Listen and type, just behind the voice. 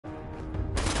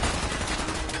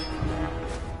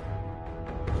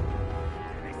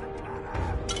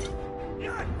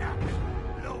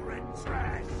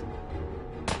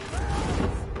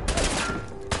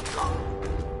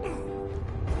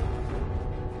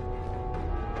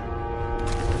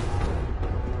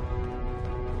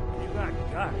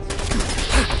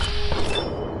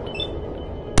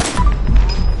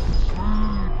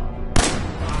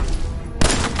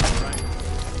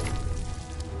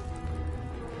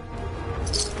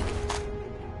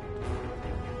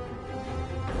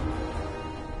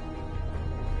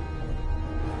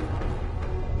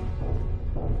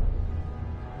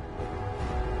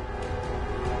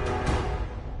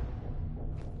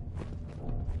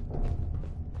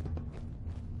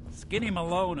Skinny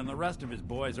Malone and the rest of his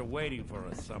boys are waiting for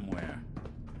us somewhere.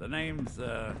 The name's,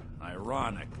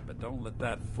 ironic, but don't let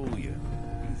that fool you.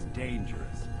 He's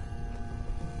dangerous.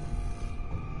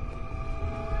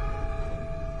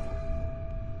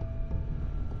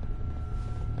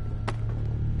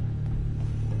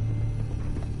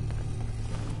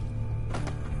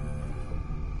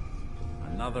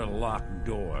 Another locked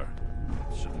door.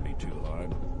 Shouldn't be too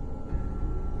hard.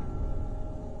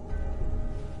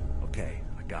 Okay,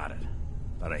 I got it.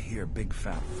 But I hear big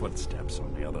fat footsteps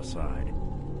on the other side.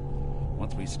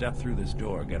 Once we step through this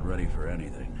door, get ready for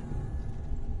anything.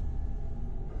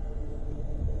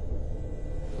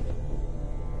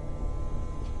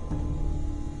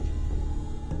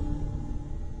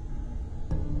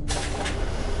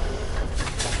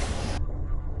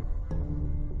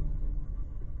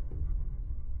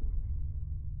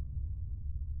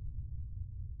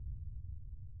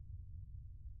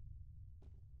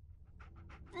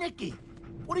 Nicky,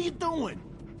 what are you doing?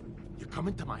 You're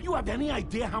coming to my... You have any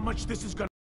idea how much this is gonna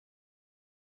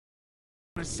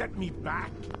set me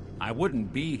back? I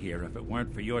wouldn't be here if it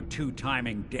weren't for your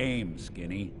two-timing dame,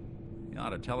 Skinny. You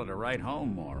ought to tell her to write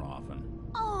home more often.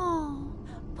 Oh,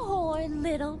 poor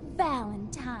little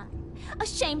Valentine.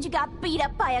 Ashamed you got beat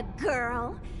up by a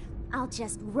girl? I'll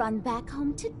just run back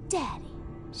home to Daddy,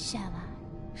 shall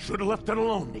I? Should've left it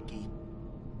alone, Nicky.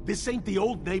 This ain't the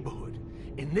old neighborhood.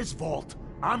 In this vault,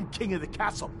 I'm king of the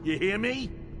castle, you hear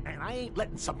me? And I ain't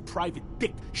letting some private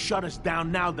dick shut us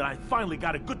down now that I finally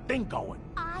got a good thing going.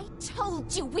 I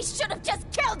told you we should have just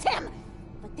killed him!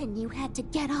 But then you had to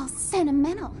get all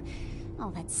sentimental. All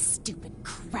that stupid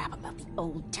crap about the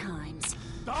old times.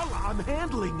 Darla, I'm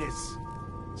handling this.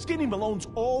 Skinny Malone's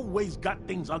always got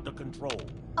things under control.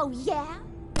 Oh yeah?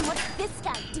 And what's this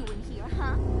guy doing here,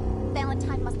 huh?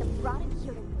 Valentine must have brought him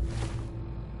here to...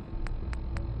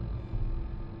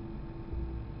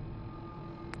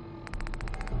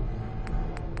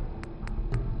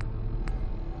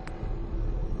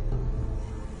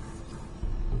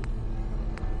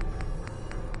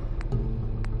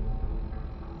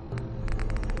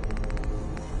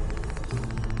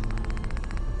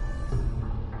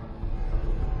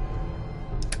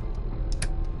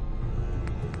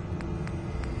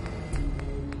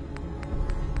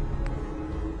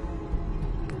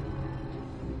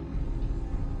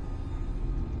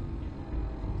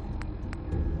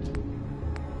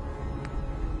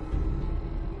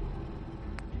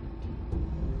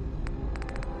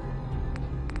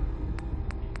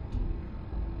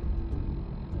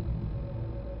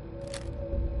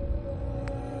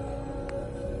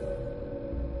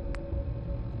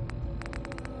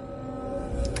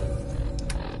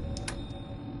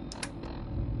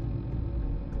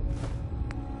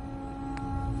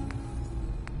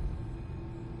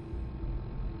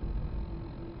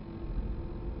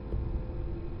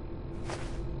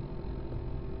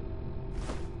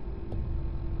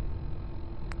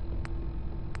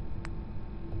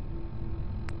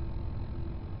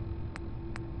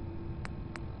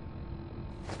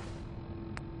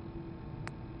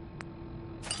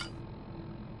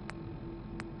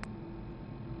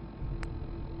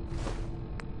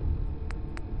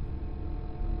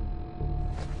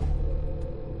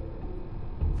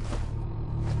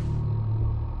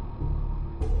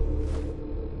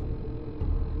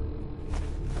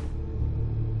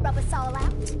 Rub us all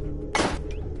out?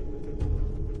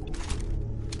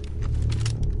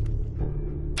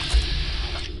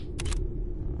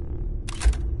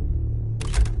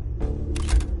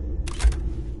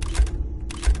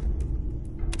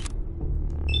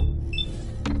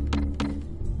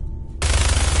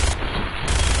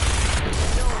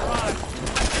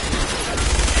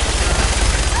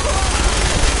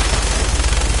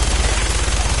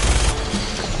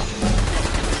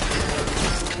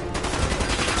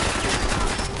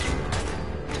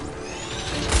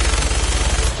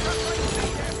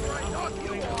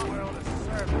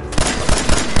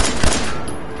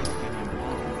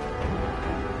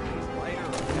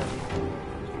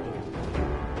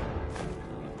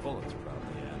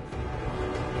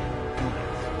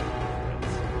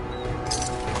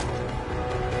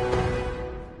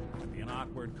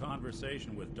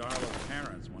 Conversation with Darla's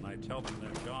parents when I tell them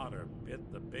their daughter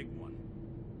bit the big one.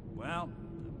 Well,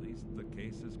 at least the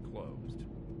case is closed.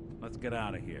 Let's get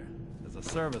out of here. There's a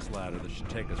service ladder that should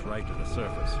take us right to the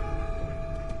surface.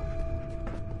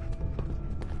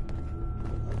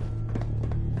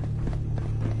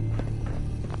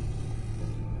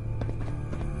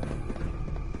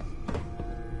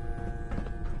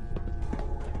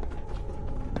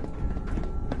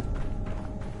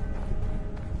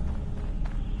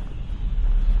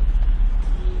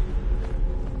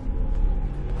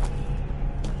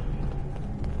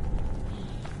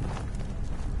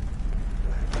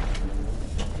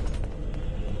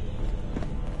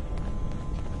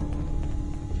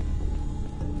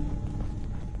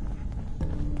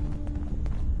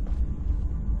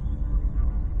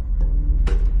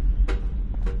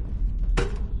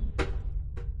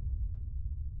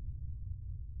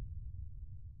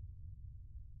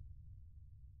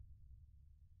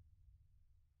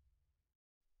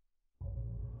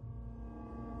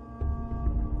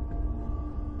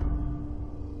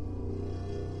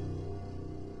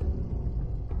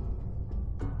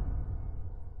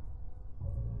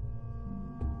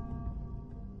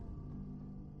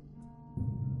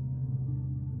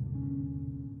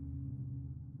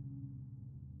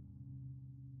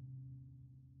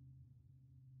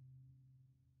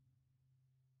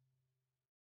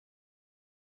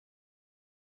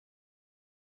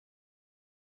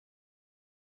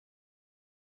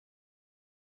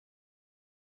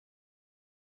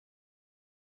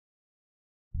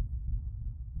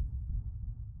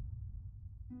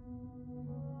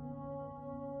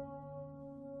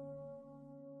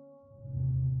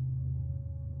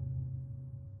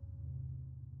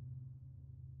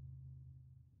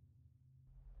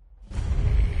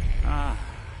 Ah,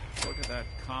 look at that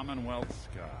Commonwealth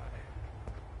sky.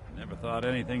 Never thought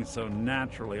anything so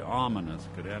naturally ominous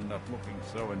could end up looking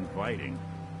so inviting.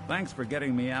 Thanks for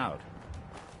getting me out.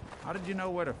 How did you know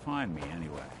where to find me,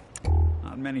 anyway?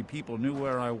 Not many people knew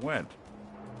where I went.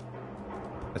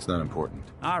 That's not important.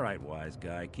 All right, wise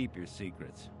guy, keep your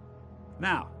secrets.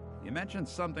 Now, you mentioned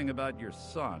something about your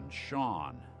son,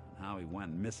 Sean, and how he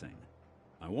went missing.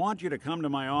 I want you to come to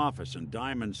my office in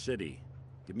Diamond City.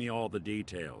 Give me all the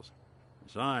details.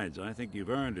 Besides, I think you've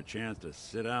earned a chance to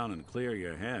sit down and clear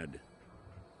your head.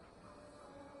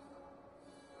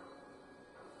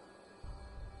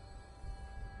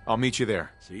 I'll meet you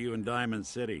there. See you in Diamond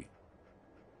City.